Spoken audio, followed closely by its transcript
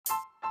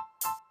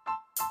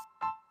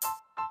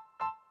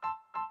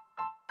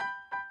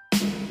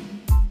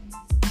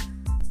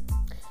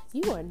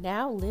You are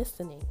now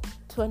listening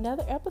to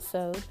another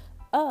episode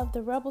of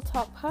the Rebel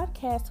Talk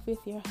podcast with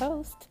your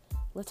host,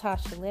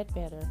 Latasha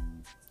Ledbetter.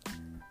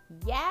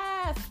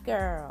 Yes,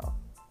 girl.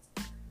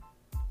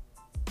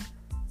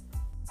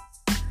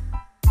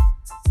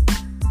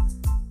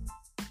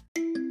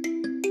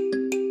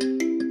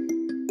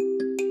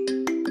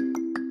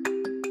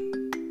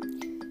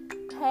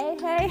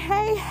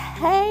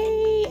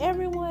 Hey,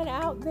 everyone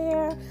out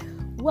there.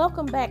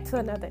 Welcome back to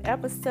another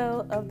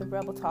episode of the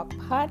Rebel Talk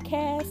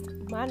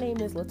podcast. My name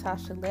is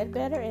Latasha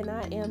Ledbetter, and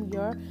I am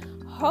your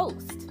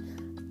host.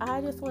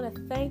 I just want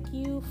to thank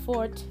you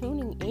for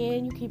tuning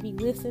in. You could be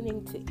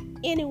listening to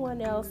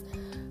anyone else,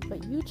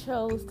 but you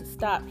chose to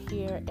stop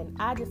here, and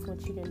I just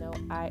want you to know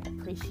I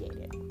appreciate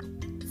it.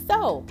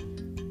 So,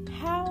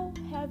 how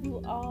have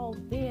you all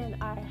been?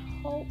 I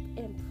hope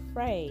and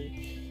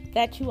pray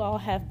that you all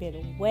have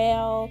been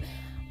well.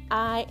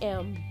 I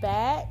am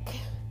back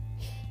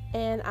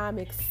and I'm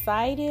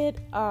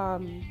excited.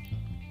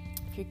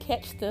 If you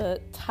catch the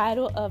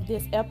title of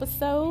this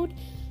episode,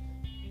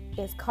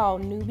 it's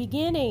called New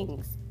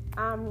Beginnings.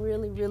 I'm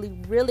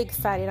really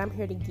excited. I'm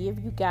here to give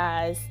you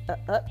guys an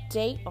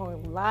update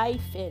on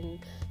life and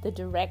the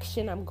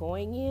direction I'm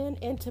going in,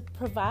 and to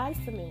provide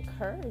some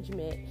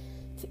encouragement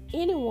to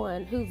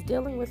anyone who's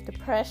dealing with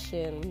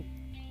depression,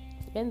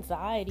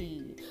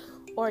 anxiety,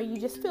 or you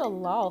just feel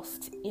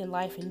lost in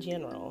life in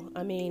general.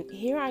 I mean,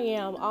 here I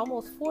am,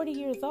 almost 40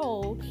 years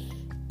old,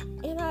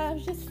 and I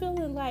was just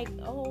feeling like,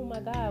 oh my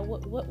God,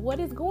 what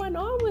is going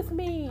on with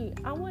me?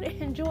 I want to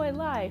enjoy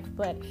life,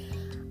 but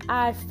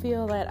I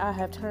feel that I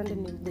have turned a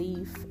new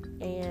leaf,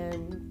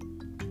 and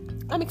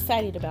I'm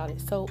excited about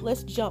it. So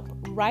let's jump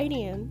right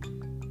in,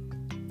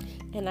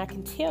 and I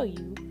can tell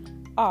you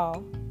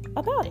all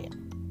about it.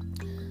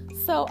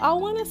 So I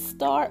want to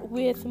start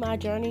with my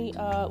journey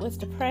with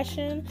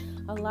depression.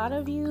 A lot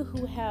of you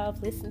who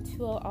have listened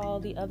to all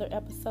the other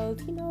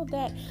episodes, you know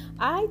that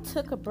I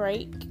took a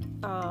break.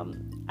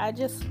 I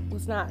just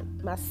was not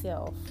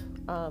myself.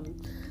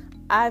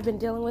 I've been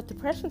dealing with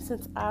depression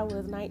since I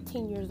was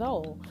 19 years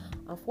old.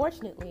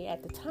 Unfortunately,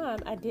 at the time,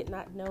 I did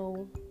not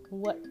know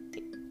what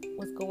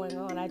was going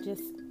on. I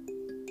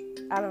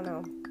don't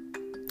know.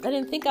 I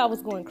didn't think I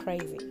was going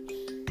crazy.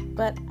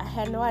 But I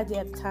had no idea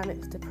at the time it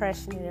was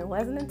depression, and it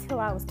wasn't until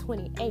I was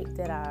 28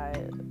 that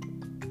I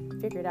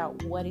figured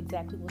out what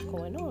exactly was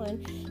going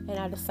on, and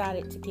I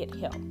decided to get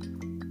help.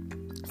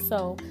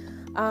 So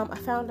I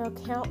found a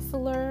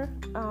counselor,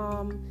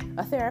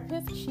 a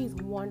therapist. She's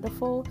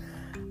wonderful.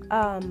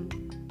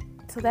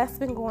 So that's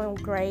been going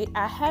great.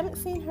 I haven't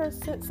seen her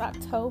since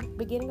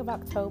beginning of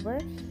October,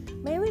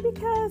 mainly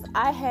because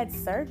I had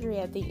surgery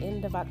at the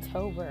end of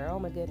October. Oh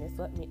my goodness,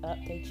 let me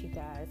update you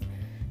guys.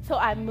 So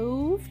I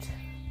moved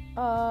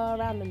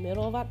around the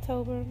middle of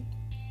October.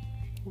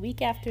 A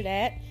week after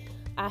that,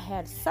 I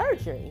had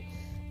surgery.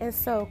 And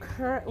so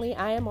currently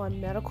I am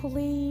on medical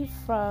leave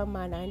from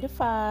my 9 to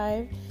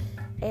 5,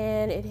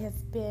 and it has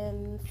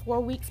been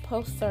 4 weeks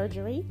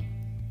post-surgery,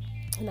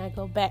 and I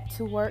go back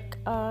to work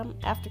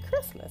after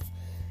Christmas.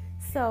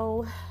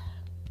 So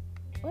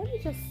let me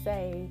just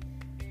say,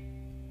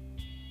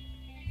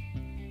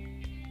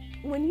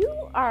 when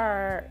you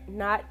are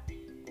not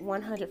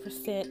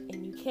 100%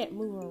 and you can't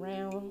move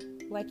around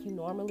like you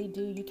normally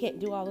do, you can't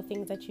do all the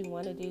things that you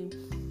want to do,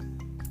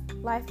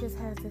 life just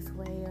has this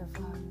way of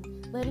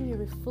letting you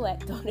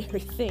reflect on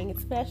everything,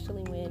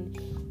 especially when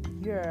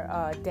you're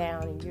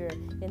down and you're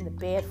in the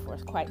bed for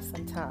quite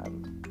some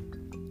time.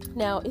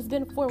 Now, it's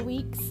been 4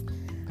 weeks.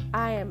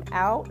 I am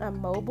out, I'm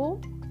mobile,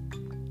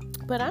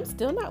 but I'm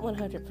still not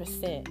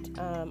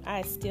 100%.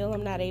 I still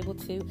am not able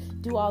to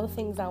do all the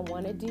things I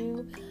want to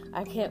do.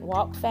 I can't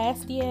walk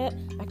fast yet.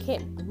 I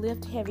can't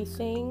lift heavy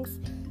things.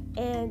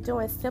 And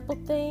doing simple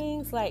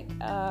things like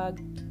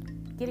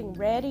getting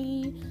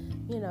ready,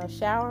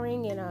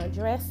 showering and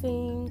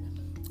dressing,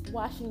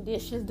 washing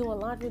dishes, doing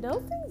laundry,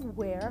 those things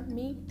wear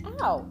me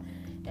out.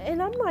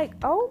 And I'm like,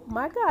 oh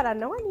my God, I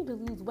know I need to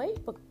lose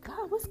weight, but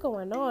God, what's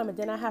going on? And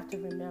then I have to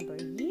remember,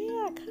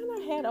 I kind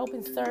of had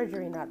open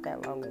surgery not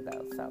that long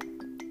ago. So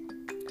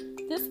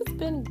this has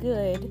been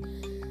good,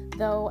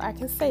 though I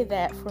can say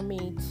that for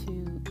me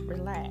to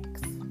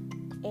relax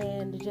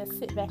and to just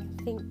sit back and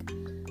think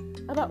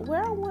about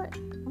where I want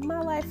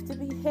my life to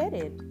be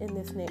headed in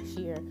this next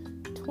year.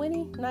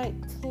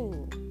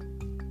 2019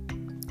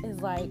 is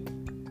like,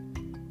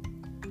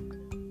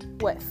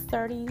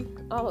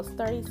 almost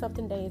 30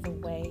 something days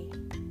away.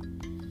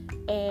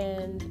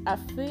 And I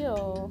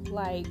feel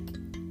like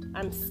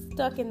I'm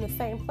stuck in the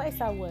same place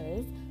I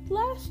was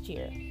last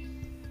year.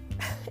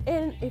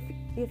 And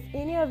if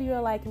any of you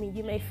are like me,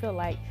 you may feel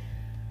like,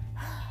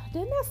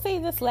 didn't I say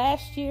this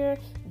last year?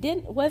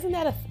 Wasn't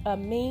that a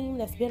meme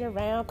that's been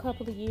around a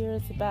couple of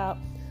years about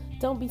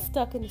don't be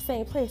stuck in the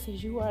same place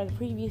as you were the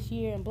previous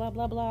year and blah,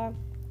 blah, blah?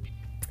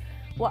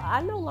 Well,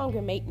 I no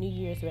longer make New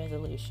Year's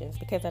resolutions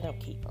because I don't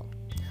keep them.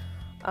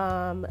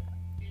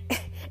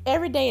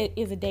 Every day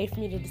is a day for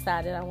me to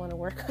decide that I want to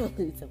work on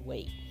losing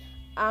weight.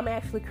 I'm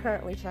actually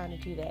currently trying to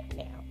do that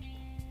now.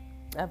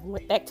 I've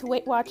went back to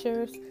Weight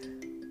Watchers.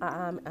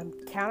 I'm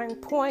counting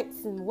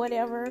points and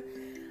whatever.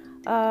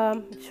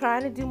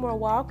 Trying to do more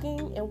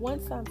walking, and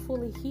once I'm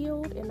fully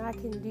healed and I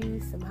can do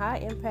some high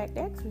impact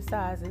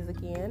exercises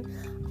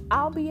again,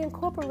 I'll be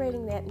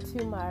incorporating that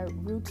into my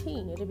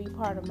routine. It'll be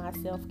part of my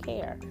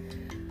self-care.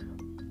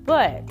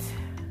 But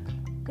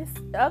it's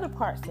other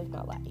parts of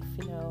my life,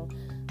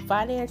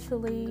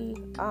 financially,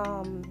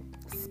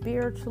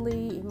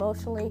 spiritually,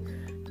 emotionally.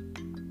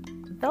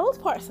 Those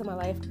parts of my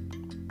life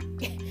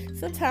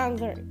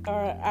sometimes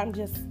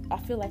I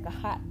feel like a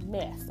hot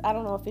mess. I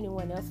don't know if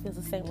anyone else feels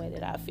the same way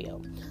that I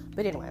feel.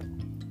 But anyway,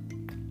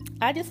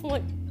 I just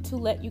want to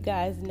let you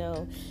guys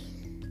know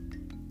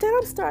that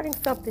I'm starting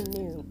something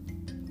new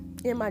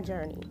in my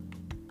journey.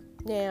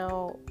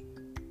 Now,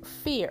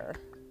 fear.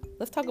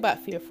 Let's talk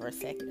about fear for a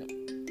second.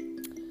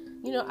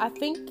 I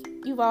think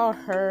you've all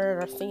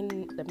heard or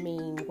seen the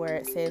meme where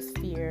it says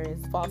fear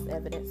is false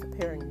evidence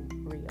appearing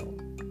real.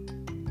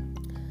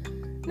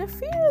 Now,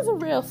 fear is a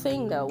real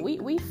thing, though.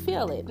 We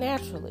feel it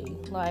naturally.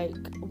 Like,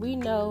 we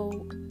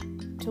know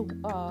to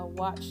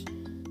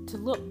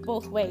look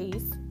both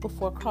ways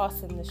before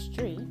crossing the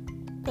street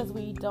because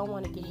we don't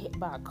want to get hit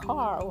by a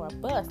car or a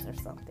bus or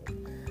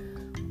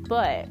something.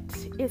 But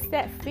it's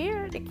that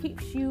fear that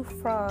keeps you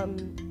from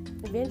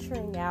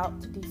venturing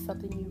out to do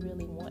something you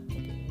really want to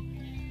do.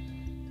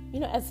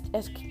 As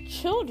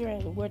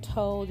children, we're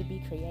told to be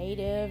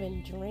creative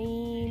and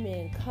dream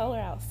and color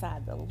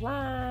outside the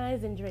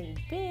lines and dream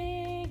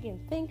big and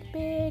think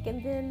big.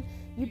 And then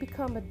you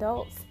become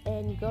adults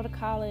and you go to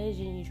college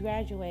and you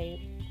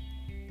graduate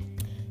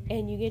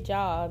and you get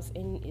jobs,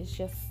 and it's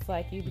just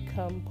like you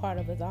become part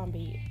of a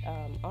zombie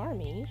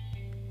army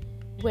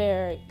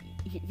where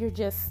you're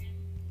just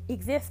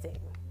existing.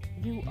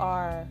 You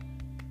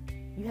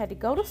had to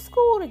go to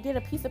school to get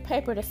a piece of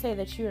paper to say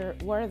that you're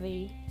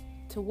worthy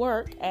to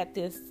work at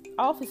this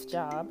office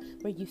job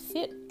where you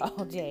sit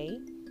all day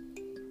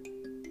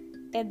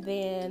and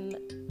then,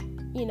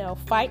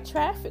 fight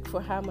traffic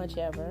for how much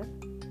ever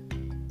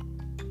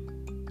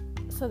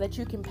so that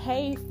you can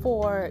pay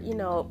for,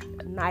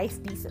 a nice,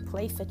 decent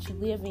place that you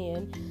live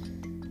in.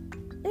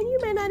 And you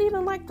may not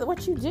even like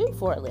what you do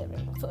for a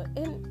living. So,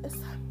 and it's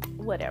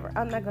whatever.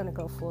 I'm not going to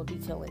go full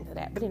detail into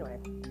that. But anyway,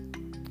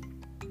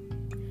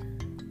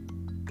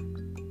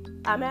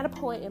 I'm at a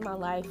point in my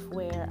life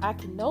where I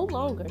can no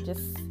longer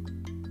just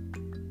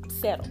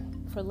settle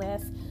for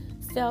less,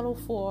 settle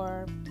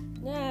for,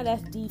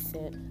 that's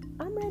decent.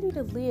 I'm ready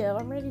to live.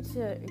 I'm ready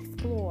to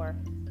explore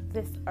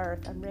this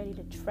earth. I'm ready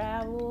to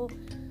travel.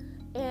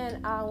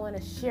 And I want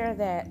to share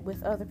that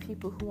with other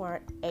people who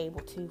aren't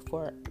able to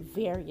for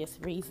various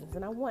reasons.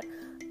 And I want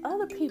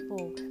other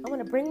people, I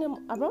want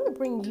to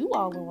bring you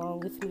all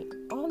along with me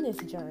on this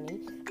journey.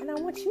 And I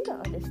want you to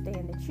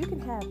understand that you can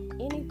have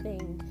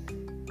anything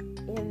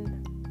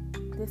in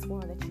this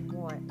world that you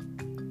want.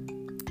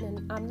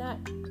 And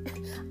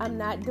I'm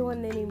not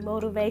doing any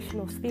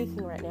motivational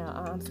speaking right now.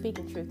 I'm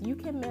speaking truth. You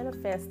can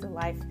manifest a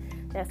life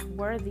that's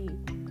worthy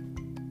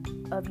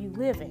of you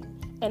living.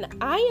 And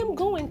I am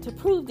going to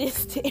prove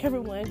this to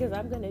everyone because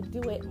I'm going to do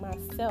it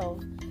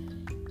myself.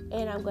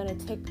 And I'm going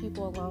to take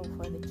people along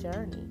for the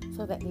journey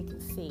so that they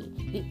can see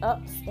the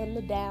ups and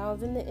the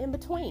downs and the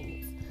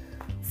in-betweens.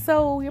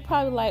 So you're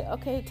probably like,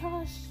 okay,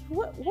 Tosh,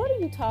 what are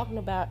you talking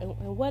about? And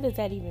what does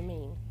that even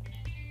mean?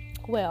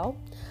 Well,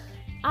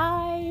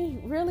 I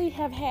really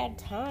have had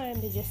time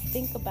to just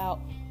think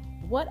about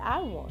what I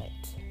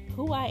want,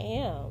 who I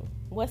am,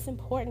 what's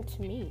important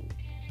to me.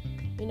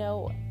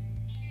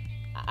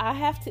 I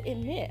have to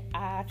admit,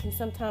 I can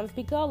sometimes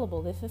be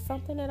gullible. This is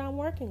something that I'm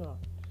working on.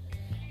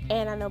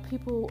 And I know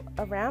people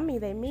around me,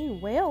 they mean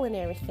well and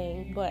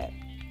everything, but,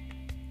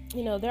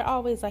 they're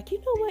always like, you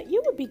know what,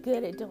 you would be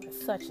good at doing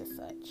such and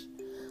such.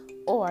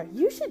 Or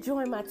you should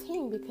join my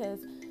team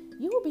because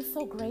you will be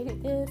so great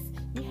at this.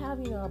 You have,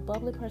 a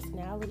bubbly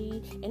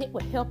personality, and it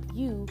will help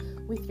you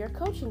with your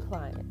coaching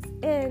clients.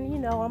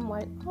 And, I'm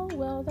like, oh,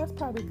 well, that's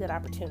probably a good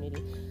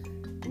opportunity.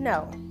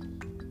 No.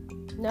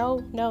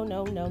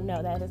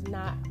 That is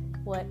not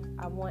what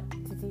I want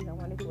to do. I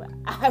want to do what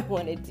I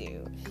want to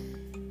do.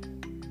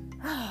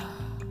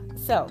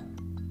 So,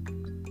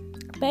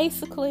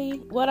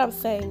 basically, what I'm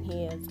saying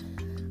is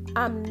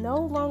I'm no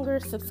longer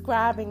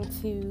subscribing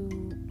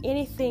to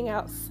anything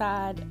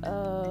outside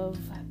of,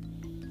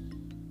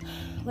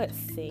 let's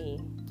see,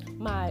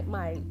 my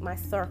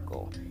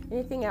circle.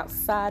 Anything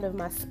outside of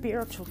my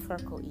spiritual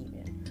circle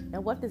even. Now,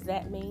 what does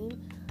that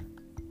mean?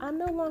 I'm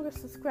no longer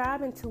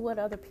subscribing to what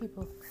other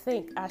people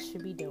think I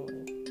should be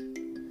doing.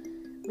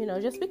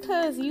 Just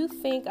because you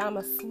think I'm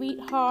a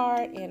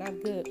sweetheart and I'm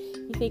good,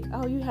 you think,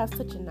 oh, you have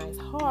such a nice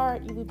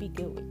heart, you would be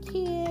good with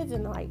kids,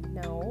 and like,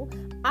 no.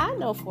 I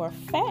know for a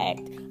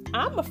fact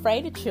I'm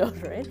afraid of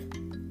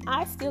children.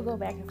 I still go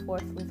back and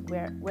forth with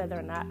whether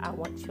or not I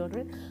want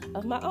children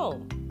of my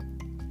own.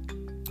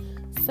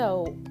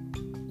 So,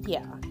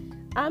 yeah,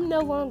 I'm no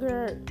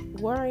longer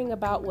worrying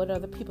about what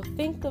other people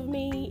think of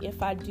me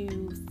if I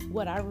do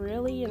what I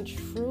really and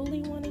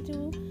truly want to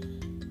do.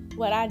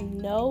 what I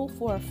know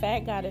for a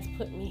fact God has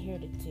put me here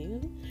to do.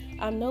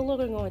 I'm no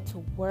longer going to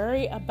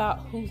worry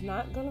about who's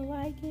not going to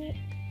like it.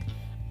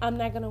 I'm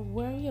not going to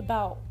worry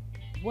about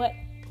what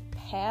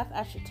path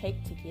I should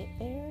take to get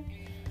there.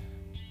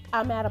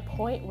 I'm at a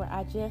point where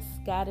I just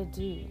got to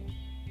do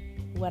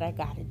what I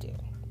got to do.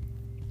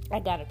 I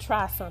got to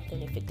try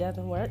something. If it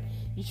doesn't work,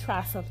 you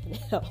try something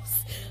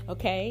else,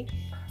 okay?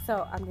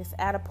 So I'm just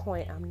at a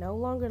point. I'm no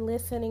longer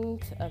listening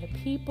to other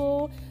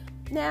people.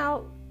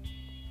 Now,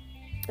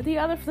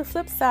 the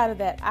flip side of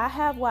that, I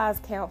have wise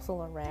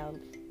counsel around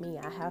me.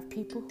 I have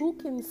people who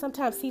can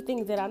sometimes see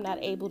things that I'm not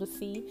able to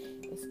see,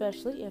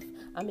 especially if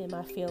I'm in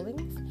my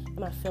feelings. And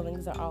my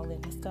feelings are all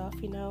in the stuff,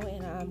 and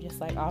I'm just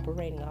like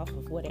operating off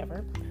of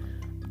whatever.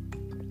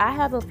 I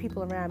have those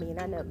people around me, and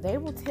I know they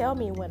will tell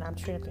me when I'm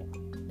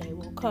tripping. They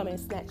will come and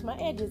snatch my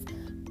edges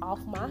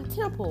off my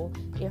temple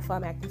if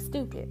I'm acting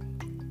stupid.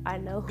 I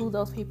know who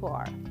those people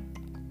are.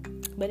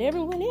 But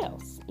everyone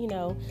else,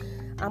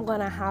 I'm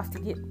going to have to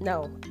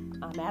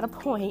I'm at a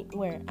point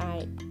where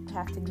I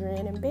have to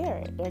grin and bear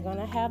it.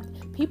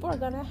 People are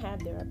going to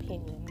have their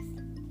opinions,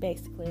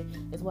 basically,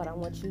 is what I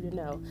want you to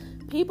know.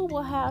 People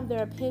will have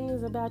their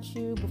opinions about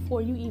you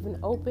before you even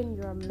open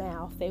your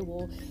mouth. They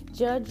will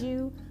judge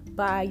you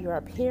by your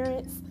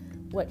appearance,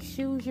 what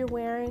shoes you're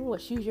wearing,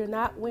 what shoes you're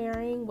not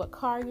wearing, what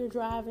car you're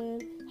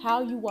driving, how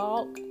you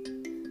walk.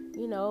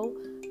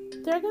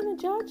 They're going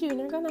to judge you, and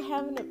they're going to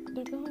have an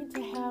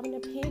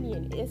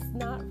opinion. It's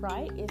not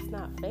right. It's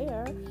not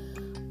fair.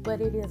 But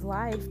it is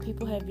life.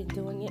 People have been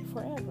doing it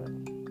forever.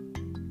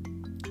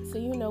 So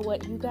you know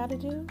what you got to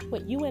do?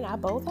 What you and I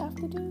both have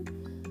to do?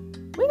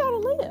 We got to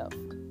live.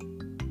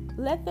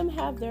 Let them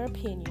have their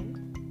opinion,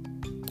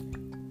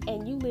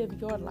 and you live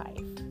your life.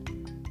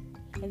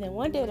 And then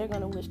one day they're going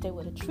to wish they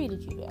would have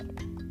treated you better.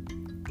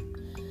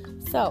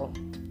 So,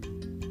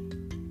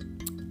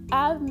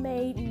 I've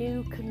made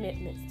new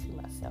commitments to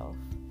myself.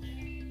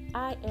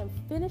 I am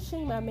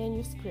finishing my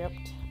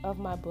manuscript of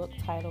my book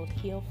titled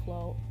Heal,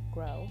 Flow,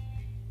 Grow.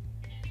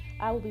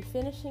 I will be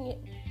finishing it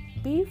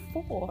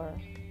before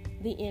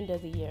the end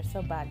of the year.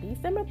 So by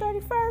December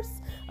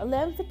 31st,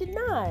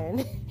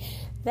 11:59,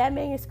 that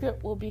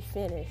manuscript will be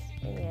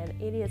finished. And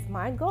it is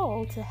my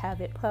goal to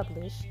have it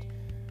published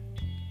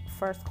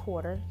first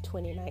quarter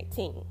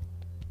 2019.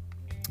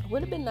 It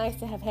would have been nice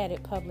to have had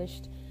it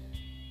published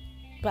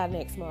by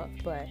next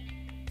month, but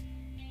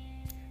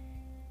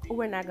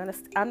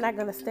I'm not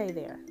gonna stay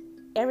there.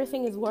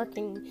 Everything is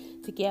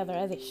working together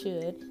as it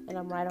should, and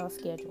I'm right on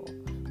schedule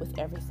with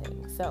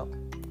everything. So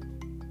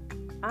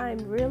I'm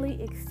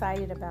really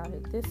excited about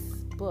it. This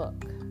book,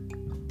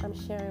 I'm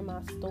sharing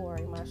my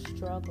story, my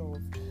struggles.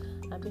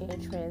 I'm being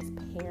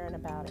transparent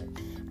about it.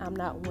 I'm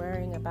not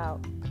worrying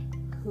about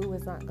who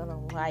is not gonna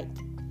like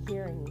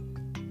hearing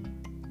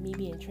me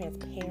being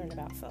transparent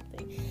about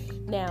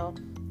something. Now,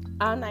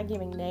 I'm not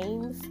giving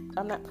names.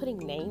 I'm not putting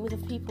names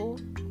of people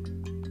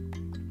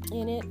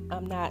in it.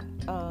 I'm not,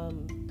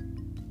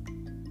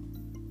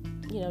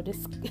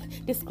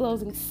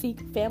 disclosing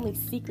family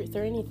secrets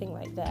or anything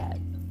like that.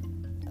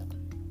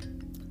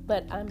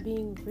 But I'm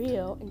being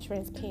real and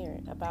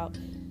transparent about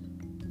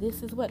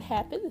this is what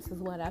happened, this is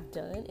what I've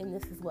done, and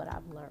this is what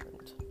I've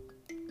learned.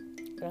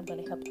 And I'm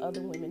going to help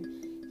other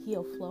women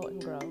heal, flow,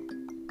 and grow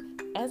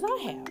as I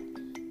have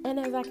and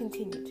as I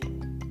continue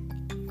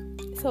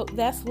to. So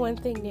that's one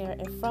thing there.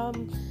 And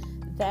from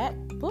that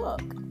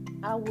book,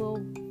 I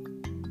will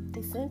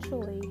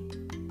essentially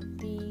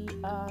be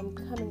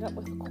coming up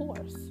with a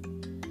course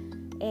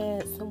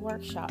and some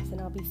workshops, and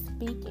I'll be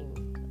speaking.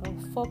 I'm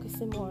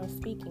focusing more on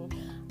speaking.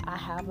 I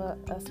have a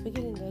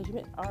speaking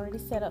engagement already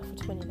set up for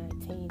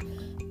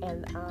 2019,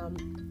 and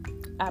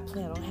I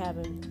plan on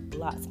having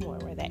lots more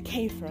where that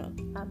came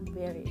from. I'm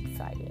very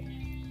excited.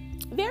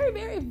 Very,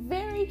 very,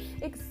 very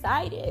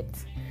excited.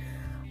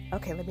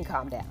 Okay, let me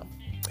calm down.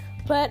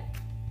 But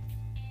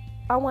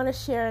I want to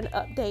share an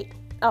update.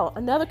 Oh,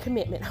 another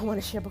commitment I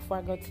want to share before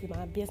I go to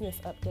my business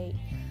update.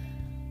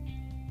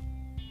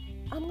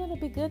 I'm going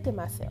to be good to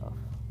myself.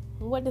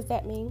 What does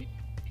that mean?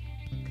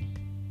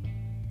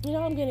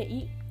 I'm going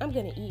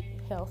to eat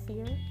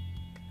healthier.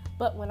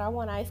 But when I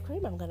want ice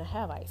cream, I'm going to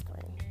have ice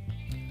cream.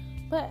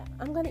 But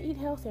I'm going to eat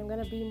healthy. I'm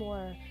going to be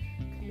more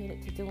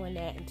committed to doing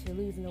that and to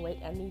losing the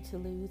weight I need to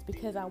lose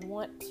because I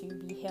want to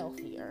be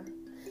healthier.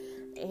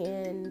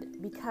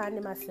 And be kind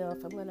to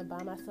myself. I'm going to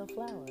buy myself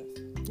flowers.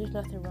 There's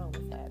nothing wrong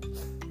with that.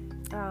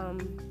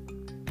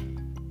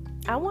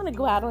 I want to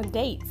go out on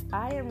dates.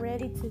 I am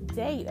ready to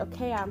date.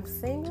 Okay, I'm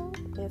single.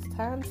 It's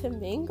time to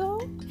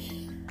mingle.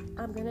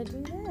 I'm going to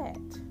do that.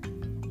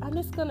 I'm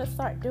just going to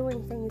start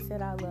doing things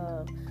that I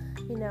love.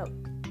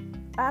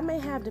 I may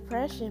have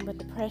depression, but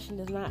depression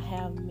does not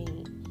have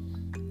me.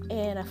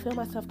 And I feel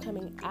myself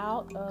coming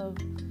out of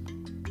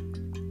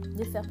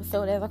this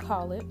episode, as I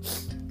call it.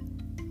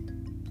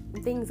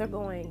 Things are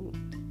going,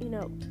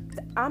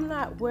 I'm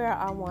not where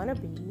I want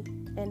to be.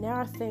 And there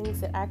are things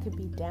that I could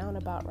be down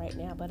about right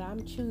now, but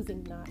I'm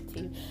choosing not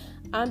to.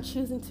 I'm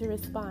choosing to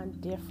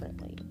respond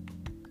differently.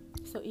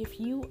 So if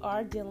you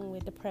are dealing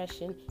with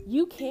depression,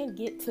 you can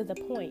get to the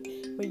point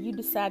where you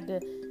decide to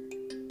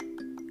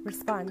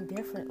respond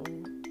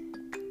differently.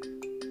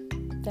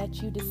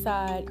 That you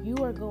decide you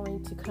are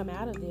going to come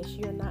out of this.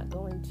 You're not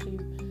going to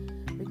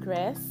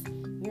regress.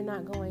 You're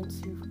not going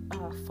to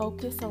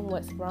focus on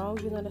what's wrong.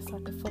 You're going to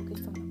start to focus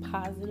on the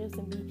positives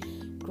and be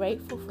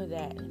grateful for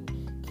that, and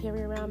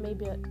carry around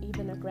maybe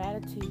even a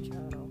gratitude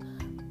journal.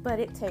 But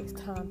it takes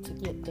time to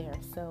get there.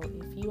 So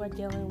if you are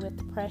dealing with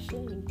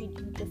depression and you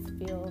just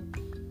feel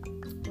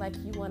like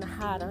you want to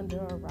hide under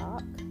a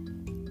rock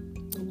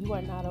and you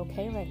are not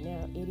okay right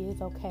now, it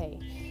is okay.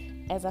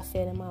 As I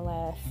said in my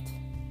last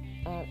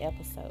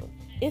episode,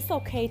 it's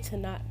okay to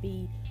not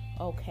be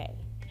okay.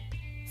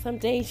 Some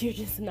days you're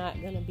just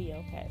not going to be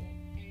okay.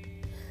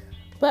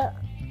 But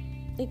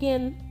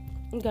again,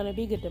 I'm going to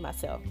be good to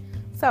myself.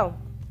 So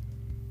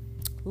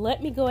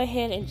let me go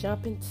ahead and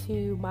jump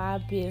into my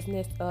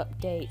business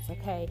updates.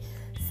 Okay.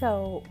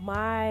 So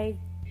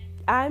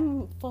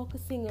I'm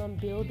focusing on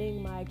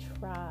building my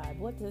tribe.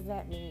 What does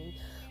that mean?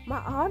 My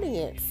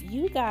audience,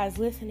 you guys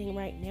listening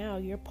right now,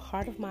 you're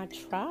part of my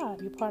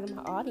tribe. You're part of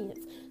my audience.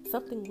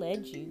 Something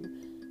led you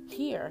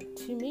here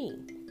to me.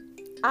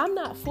 I'm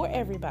not for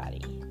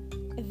everybody.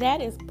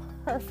 That is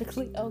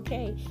perfectly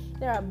okay.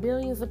 There are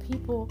billions of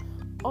people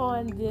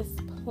on this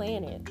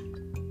planet.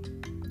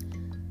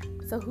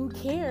 So who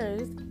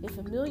cares if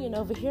a million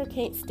over here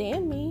can't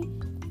stand me?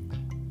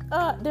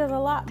 There's a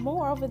lot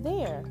more over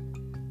there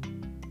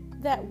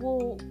that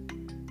will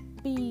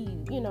be,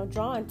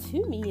 drawn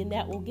to me, and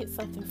that will get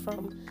something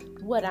from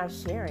what I'm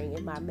sharing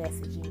in my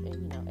messaging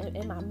and,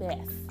 in my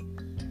mess.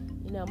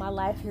 My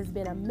life has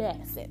been a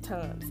mess at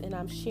times, and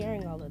I'm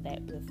sharing all of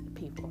that with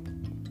people.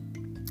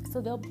 So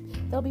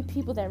there'll be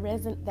people that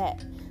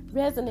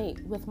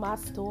resonate with my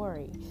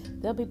story.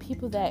 There'll be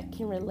people that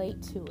can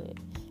relate to it.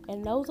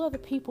 And those are the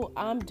people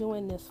I'm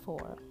doing this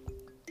for.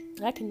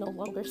 I can no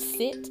longer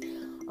sit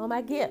on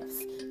my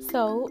gifts.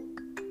 So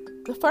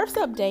the first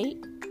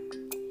update,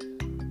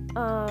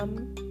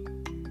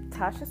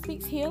 Tasha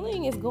Speaks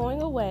Healing is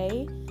going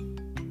away.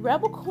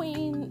 Rebel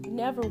Queen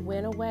never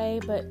went away,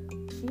 but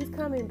she's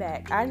coming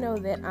back. I know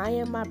that I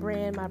am my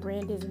brand. My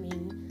brand is me.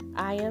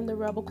 I am the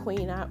Rebel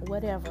Queen,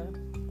 whatever.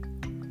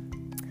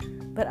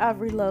 But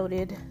I've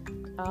reloaded.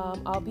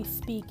 I'll be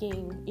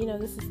speaking.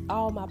 This is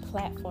all my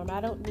platform. I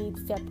don't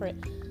need separate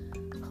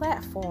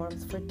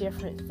platforms for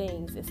different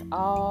things. It's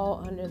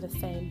all under the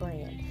same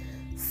brand.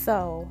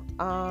 So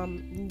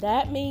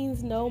that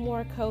means no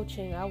more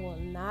coaching. I will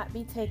not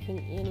be taking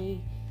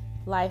any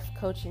life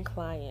coaching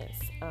clients.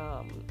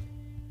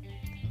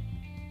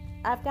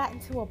 I've gotten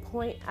to a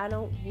point I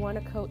don't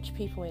want to coach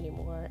people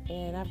anymore.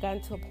 And I've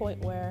gotten to a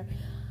point where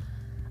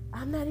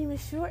I'm not even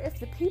sure if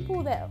the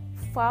people that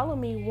follow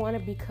me want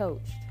to be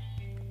coached.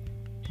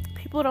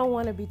 People don't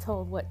want to be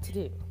told what to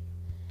do.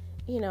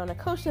 And a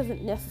coach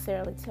doesn't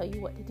necessarily tell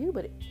you what to do,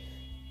 but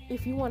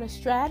if you want a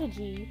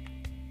strategy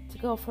to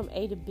go from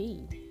A to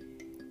B,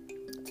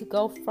 to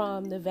go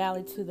from the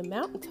valley to the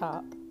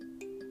mountaintop,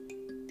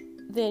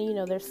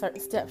 then, there's certain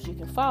steps you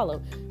can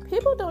follow.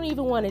 People don't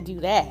even want to do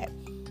that.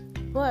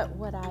 But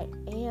what I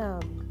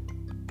am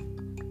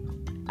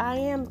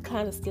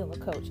kind of still a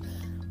coach.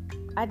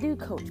 I do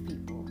coach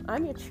people.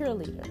 I'm your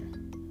cheerleader.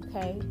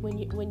 Okay?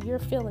 When you're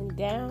feeling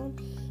down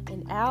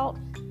and out,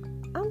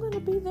 I'm going to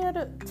be there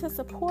to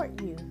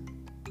support you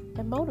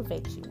and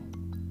motivate you.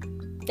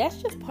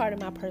 That's just part of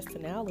my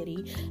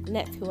personality, and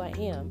that's who I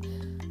am.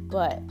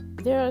 But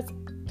there's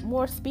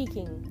more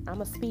speaking. I'm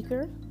a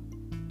speaker,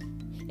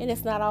 and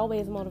it's not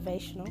always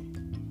motivational.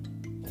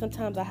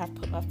 Sometimes I have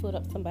to put my foot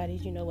up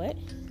somebody's,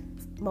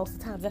 most of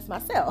the times that's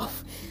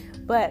myself.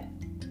 But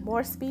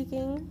more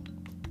speaking.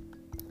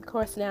 Of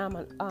course, now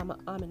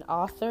I'm an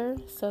author,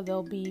 so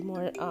there'll be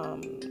more,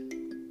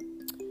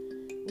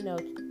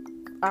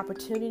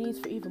 opportunities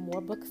for even more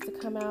books to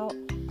come out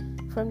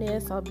from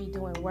this. I'll be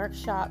doing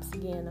workshops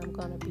again. I'm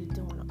going to be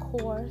doing a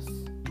course,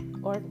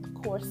 or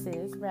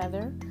courses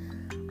rather.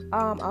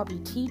 I'll be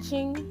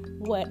teaching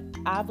what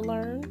I've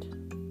learned,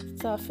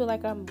 so I feel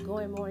like I'm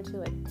going more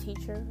into a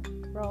teacher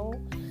role.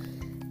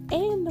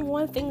 And the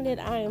one thing that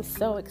I am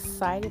so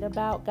excited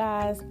about,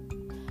 guys,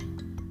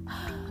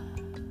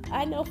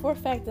 I know for a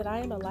fact that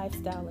I am a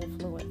lifestyle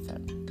influencer.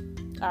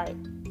 All right,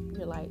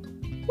 you're like,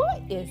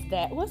 what is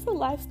that? What's a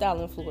lifestyle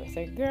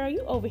influencer? Girl,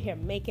 you over here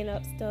making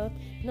up stuff.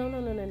 No.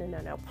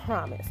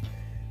 Promise.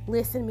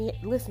 Listen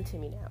to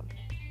me now.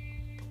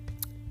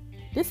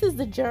 This is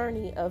the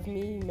journey of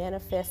me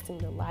manifesting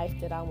the life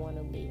that I want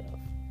to live.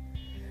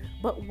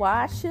 But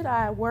why should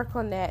I work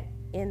on that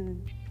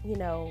in,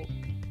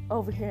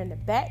 over here in the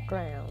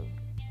background,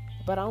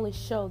 but only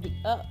show the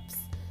ups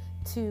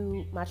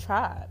to my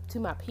tribe, to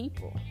my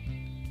people?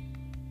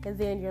 And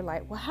then you're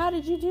like, well, how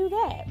did you do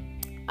that?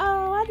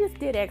 Oh, I just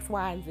did X,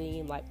 Y, and Z.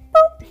 And like,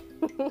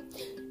 boop.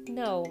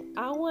 No,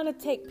 I want to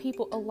take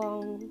people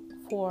along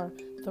for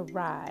the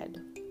ride.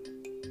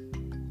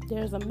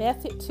 There's a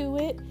method to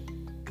it.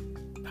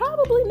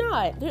 Probably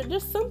not.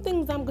 There's some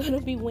things I'm going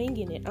to be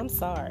winging it. I'm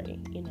sorry,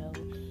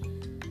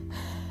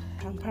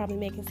 I'm probably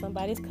making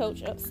somebody's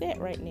coach upset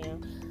right now.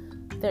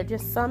 There are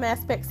just some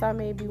aspects I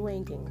may be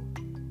winging.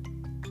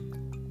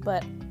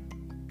 But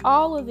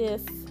all of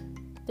this,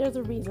 there's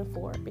a reason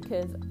for it,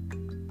 because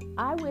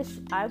I wish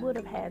I would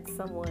have had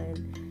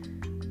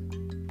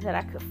someone that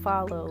I could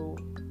follow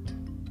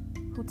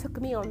who took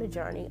me on the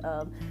journey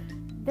of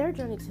their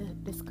journey to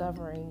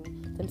discovering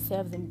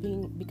themselves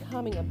and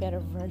becoming a better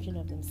version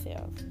of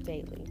themselves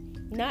daily,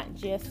 not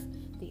just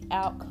the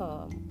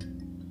outcome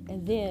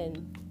and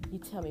then you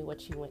tell me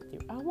what you went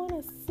through. I want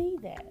to see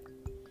that,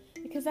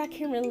 because I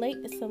can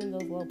relate to some of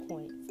those low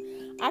points.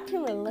 I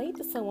can relate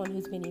to someone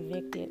who's been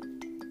evicted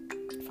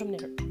from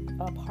their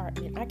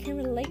apartment. I can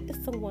relate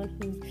to someone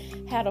who's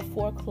had a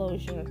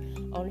foreclosure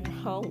on their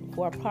home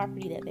for a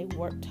property that they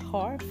worked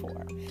hard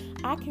for.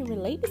 I can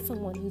relate to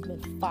someone who's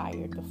been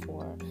fired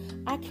before.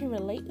 I can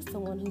relate to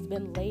someone who's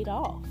been laid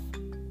off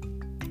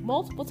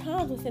multiple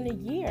times within a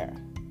year.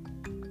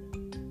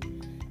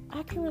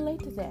 I can relate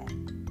to that.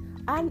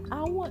 I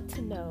want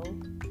to know,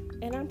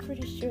 and I'm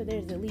pretty sure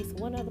there's at least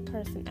one other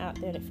person out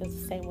there that feels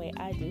the same way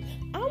I do.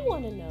 I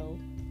want to know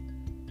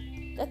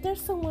that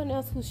there's someone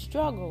else who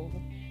struggled,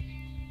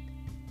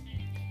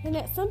 and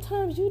that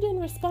sometimes you didn't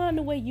respond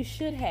the way you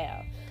should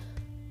have,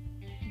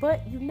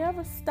 but you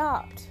never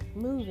stopped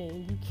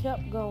moving. You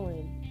kept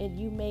going, and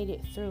you made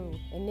it through.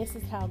 And this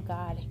is how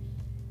God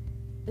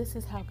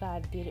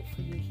did it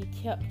for you. He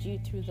kept you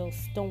through those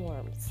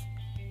storms.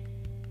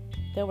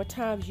 There were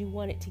times you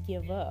wanted to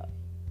give up.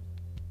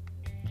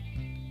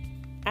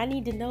 I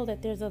need to know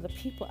that there's other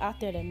people out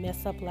there that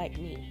mess up like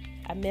me.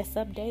 I mess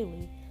up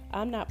daily.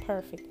 I'm not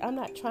perfect. I'm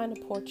not trying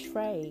to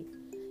portray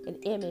an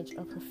image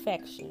of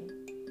perfection.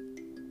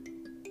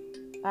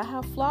 I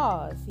have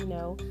flaws,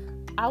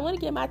 I want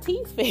to get my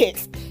teeth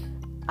fixed.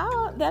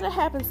 That'll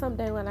happen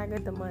someday when I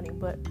get the money.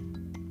 But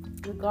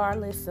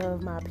regardless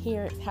of my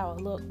appearance, how I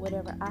look,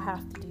 whatever, I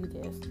have to do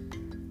this.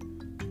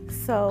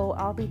 So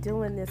I'll be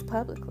doing this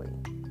publicly.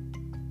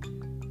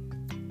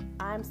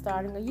 I'm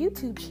starting a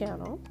YouTube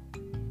channel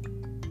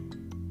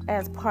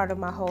as part of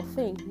my whole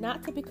thing.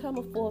 Not to become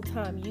a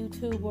full-time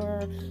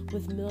YouTuber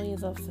with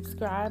millions of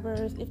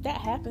subscribers. If that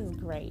happens,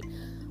 great.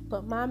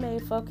 But my main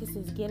focus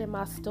is getting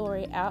my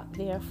story out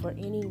there for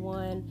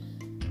anyone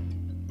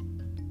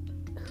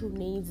who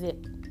needs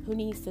it, who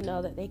needs to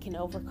know that they can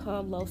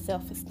overcome low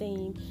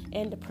self-esteem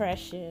and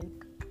depression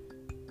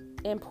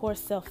and poor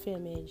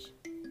self-image,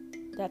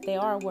 that they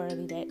are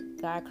worthy, that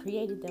God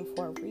created them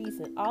for a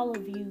reason. All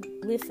of you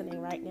listening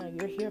right now,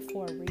 you're here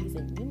for a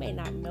reason. You may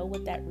not know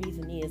what that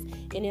reason is,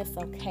 and it's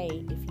okay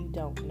if you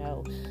don't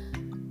know.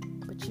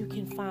 But you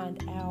can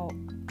find out.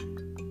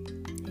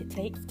 It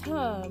takes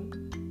time,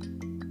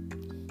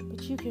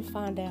 but you can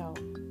find out.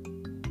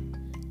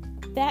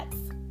 That's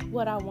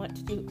what I want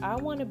to do. I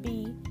want to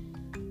be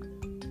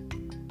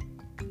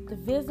the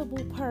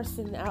visible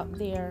person out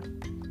there,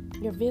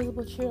 your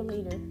visible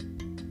cheerleader,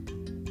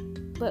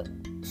 but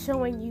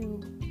showing you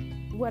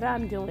what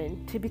I'm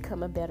doing to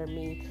become a better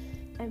me.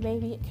 And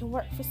maybe it can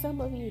work for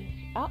some of you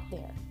out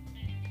there.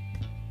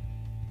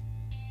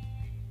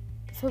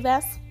 So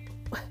that's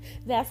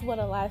what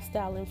a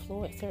lifestyle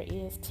influencer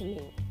is to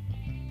me.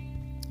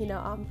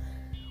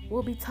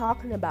 We'll be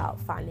talking about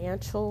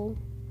financial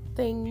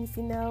things,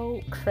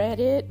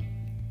 credit,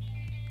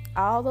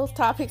 all those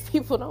topics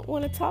people don't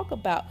want to talk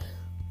about.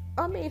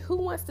 I mean, who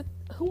wants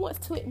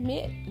to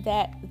admit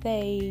that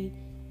they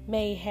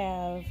may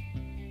have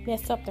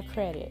messed up their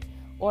credit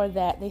or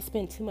that they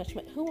spend too much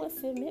money? Who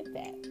wants to admit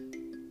that?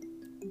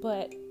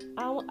 But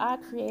I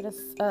create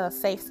a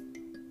safe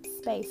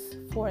space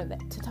for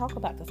that, to talk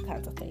about those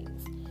kinds of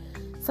things.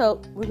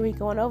 So we're going to be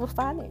going over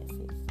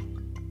finances,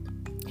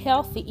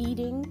 healthy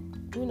eating,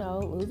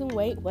 losing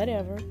weight,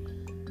 whatever.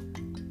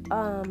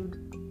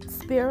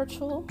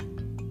 Spiritual.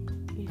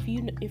 If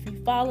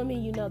you follow me,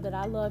 you know that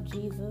I love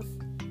Jesus.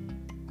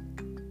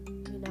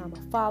 I'm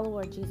a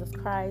follower of Jesus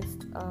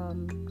Christ.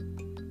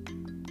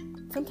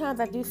 Sometimes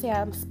I do say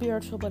I'm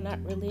spiritual but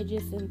not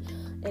religious,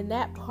 and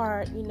that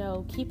part,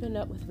 keeping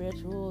up with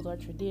rituals or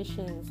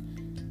traditions,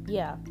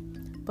 yeah.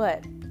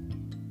 But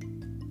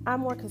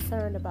I'm more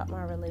concerned about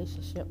my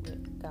relationship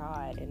with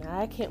God, and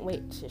I can't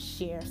wait to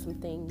share some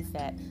things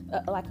that,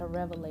 like a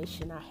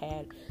revelation I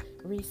had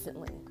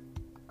recently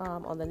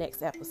on the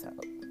next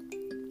episode.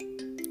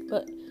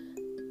 But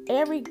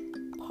every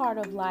part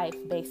of life,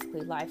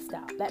 basically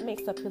lifestyle, that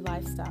makes up your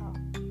lifestyle.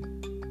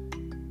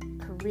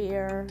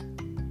 Career,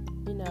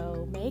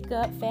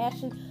 makeup,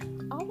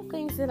 fashion, all the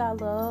things that I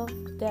love,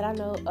 that I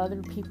know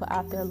other people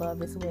out there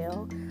love as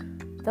well.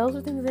 Those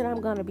are things that I'm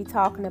going to be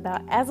talking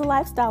about as a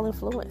lifestyle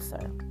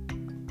influencer.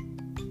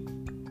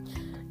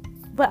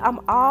 But I'm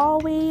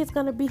always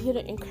going to be here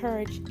to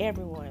encourage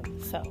everyone.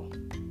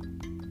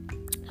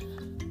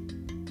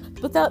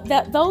 But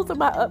those are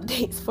my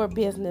updates for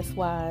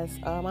business-wise.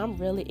 I'm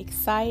really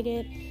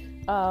excited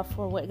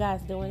for what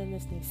God's doing in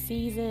this new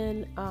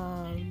season.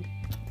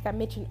 Like I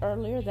mentioned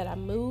earlier that I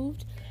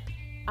moved.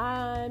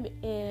 I'm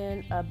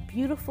in a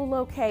beautiful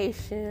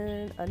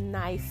location, a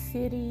nice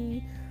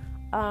city.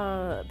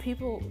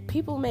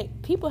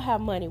 People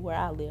have money where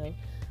I live.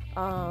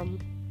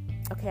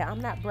 Okay, I'm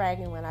not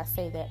bragging when I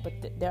say that,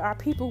 but there are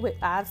people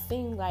I've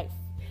seen like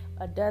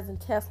a dozen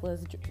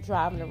Teslas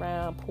driving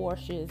around,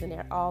 Porsches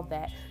and all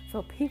that.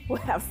 So people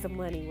have some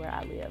money where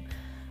I live.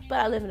 But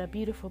I live in a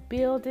beautiful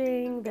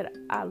building that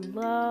I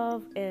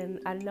love, and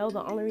I know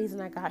the only reason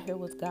I got here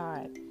was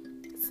God.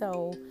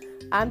 So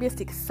I'm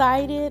just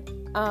excited,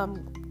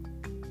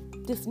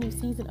 this new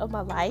season of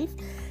my life.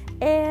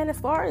 And as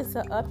far as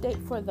the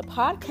update for the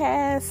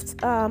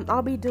podcast,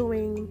 I'll be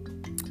doing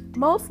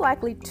most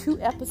likely 2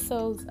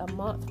 episodes a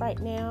month right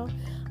now.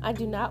 I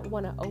do not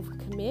want to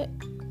overcommit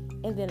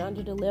and then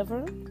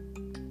underdeliver.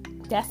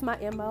 That's my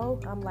MO.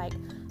 I'm like,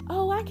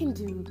 I can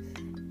do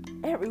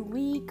every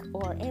week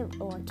or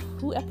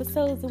 2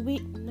 episodes a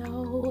week.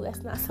 No,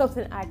 that's not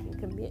something I can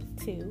commit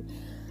to.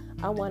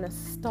 I want to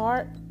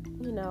start,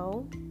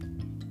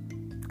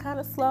 kind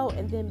of slow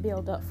and then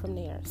build up from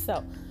there.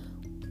 So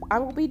I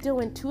will be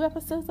doing 2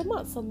 episodes a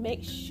month. So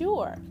make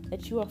sure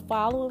that you are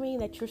following me,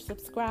 that you're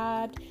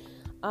subscribed.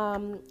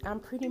 I'm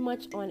pretty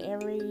much on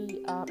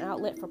every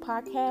outlet for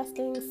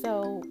podcasting.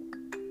 So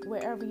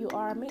wherever you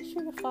are, make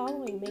sure you're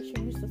following. Make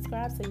sure you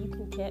subscribe so you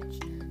can catch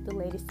the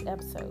latest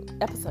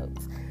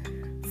episodes.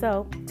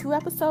 So 2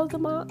 episodes a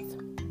month.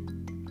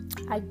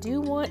 I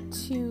do want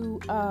to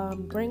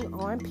bring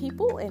on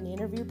people and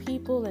interview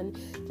people and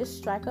just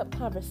strike up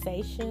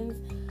conversations.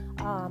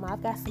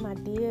 I've got some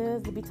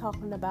ideas to be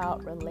talking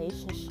about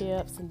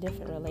relationships and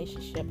different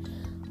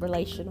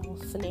relational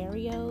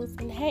scenarios.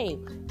 And hey,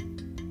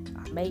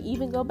 I may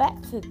even go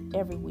back to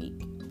every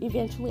week.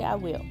 Eventually I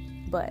will.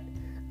 But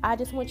I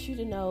just want you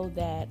to know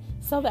that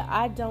so that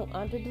I don't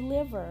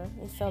underdeliver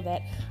and so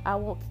that I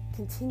won't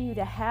continue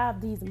to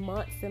have these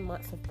months and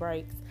months of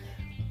breaks.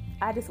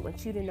 I just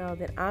want you to know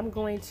that I'm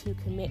going to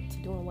commit to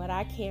doing what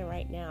I can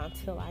right now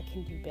until I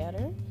can do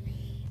better.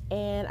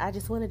 And I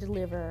just want to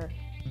deliver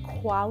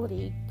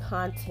quality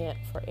content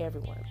for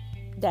everyone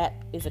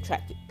that is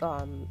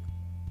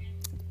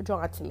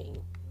drawn to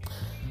me.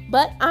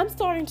 But I'm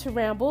starting to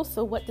ramble,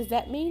 so what does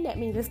that mean? That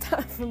means it's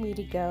time for me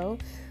to go.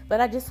 But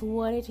I just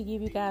wanted to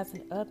give you guys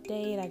an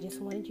update. I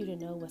just wanted you to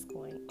know what's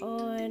going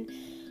on.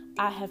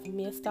 I have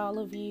missed all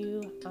of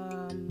you,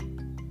 and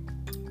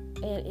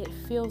it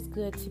feels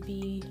good to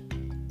be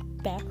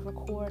back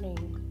recording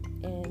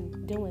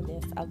and doing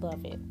this. I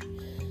love it.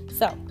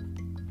 So,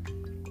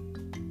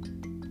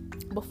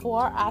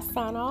 before I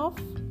sign off,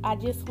 I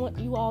just want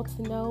you all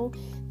to know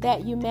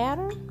that you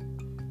matter,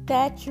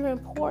 that you're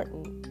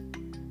important,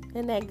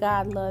 and that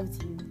God loves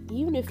you.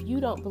 Even if you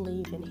don't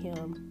believe in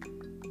Him,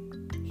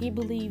 He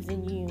believes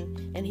in you,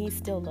 and He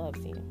still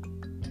loves you.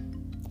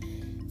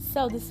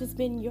 So this has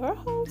been your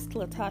host,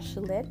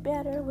 Latasha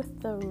Ledbetter,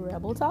 with the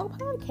Rebel Talk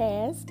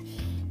Podcast.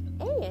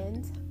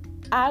 And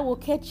I will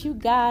catch you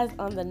guys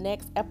on the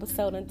next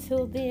episode.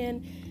 Until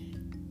then,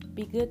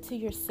 be good to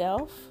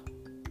yourself.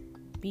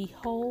 Be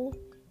whole.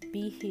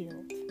 Be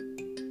healed.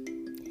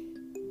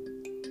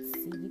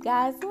 See you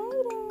guys later.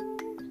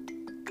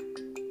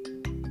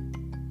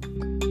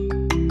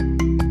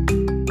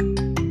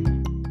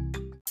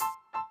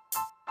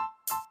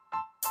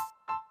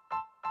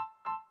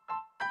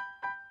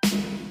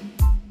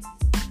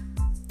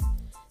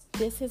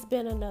 This has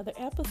been another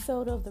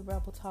episode of the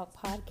Rebel Talk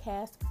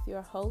Podcast with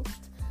your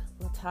host,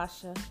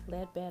 Latasha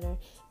Ledbetter.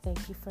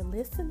 Thank you for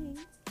listening,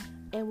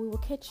 and we will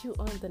catch you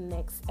on the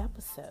next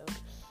episode.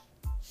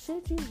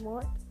 Should you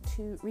want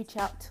to reach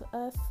out to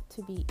us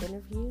to be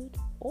interviewed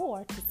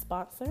or to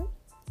sponsor,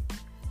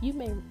 you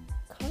may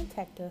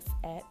contact us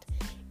at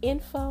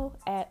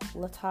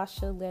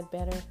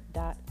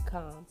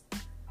info@latashaledbetter.com.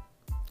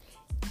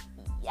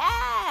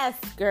 Yes,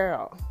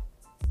 girl!